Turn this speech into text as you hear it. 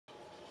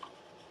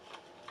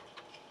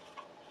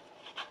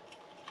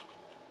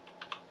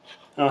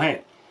Oh,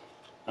 hey.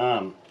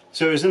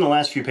 So it was in the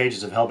last few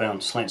pages of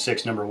Hellbound Slant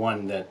 6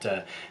 #1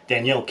 that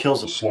Danielle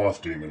kills a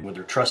sloth demon with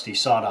her trusty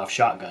sawed-off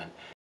shotgun.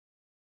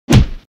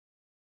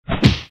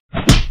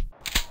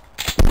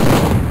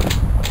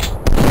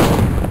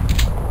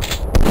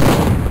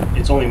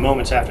 It's only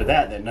moments after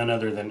that none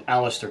other than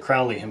Aleister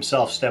Crowley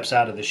himself steps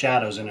out of the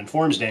shadows and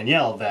informs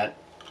Danielle that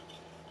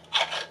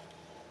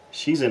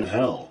she's in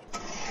hell.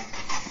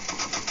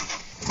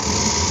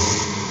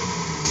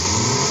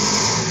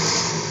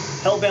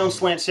 Hellbound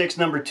Slant 6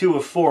 #2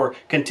 of 4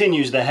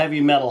 continues the heavy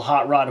metal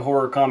hot rod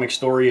horror comic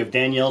story of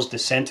Danielle's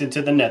descent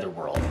into the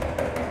netherworld.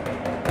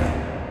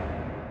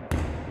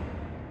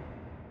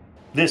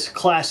 This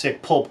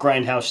classic pulp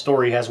grindhouse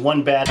story has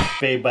one bad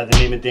babe by the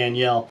name of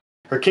Danielle,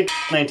 her kick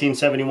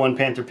 1971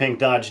 Panther Pink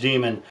Dodge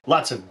Demon,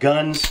 lots of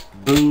guns,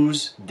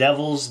 booze,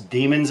 devils,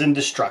 demons, and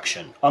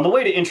destruction. On the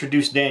way to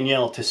introduce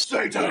Danielle to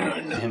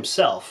Satan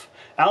himself,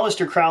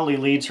 Aleister Crowley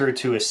leads her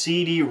to a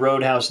seedy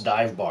roadhouse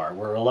dive bar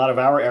where a lot of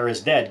our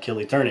era's dead kill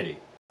eternity.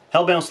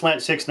 Hellbound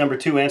Slant 6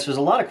 #2 answers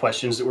a lot of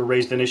questions that were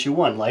raised in issue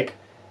 1, like,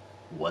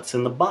 what's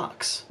in the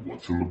box?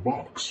 What's in the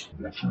box?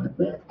 What's in the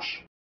box?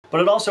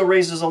 But it also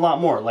raises a lot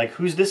more, like,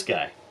 who's this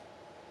guy?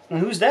 And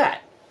who's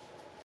that?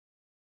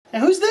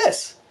 And who's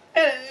this?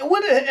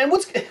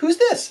 Who's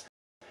this?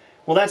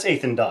 Well, that's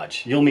Ethan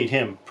Dodge. You'll meet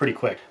him pretty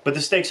quick. But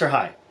the stakes are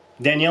high.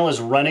 Danielle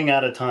is running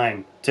out of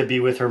time to be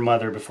with her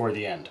mother before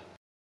the end.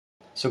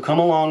 So come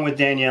along with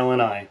Danielle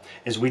and I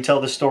as we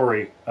tell the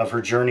story of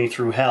her journey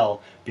through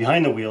hell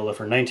behind the wheel of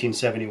her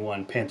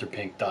 1971 Panther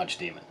Pink Dodge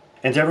Demon.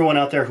 And to everyone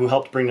out there who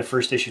helped bring the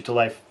first issue to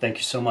life, thank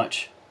you so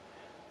much.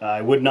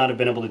 I would not have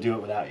been able to do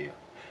it without you.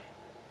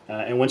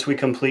 And once we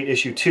complete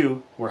issue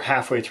 2, we're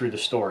halfway through the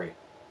story.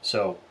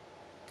 So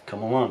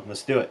come along,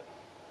 let's do it.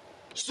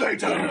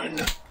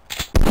 Satan!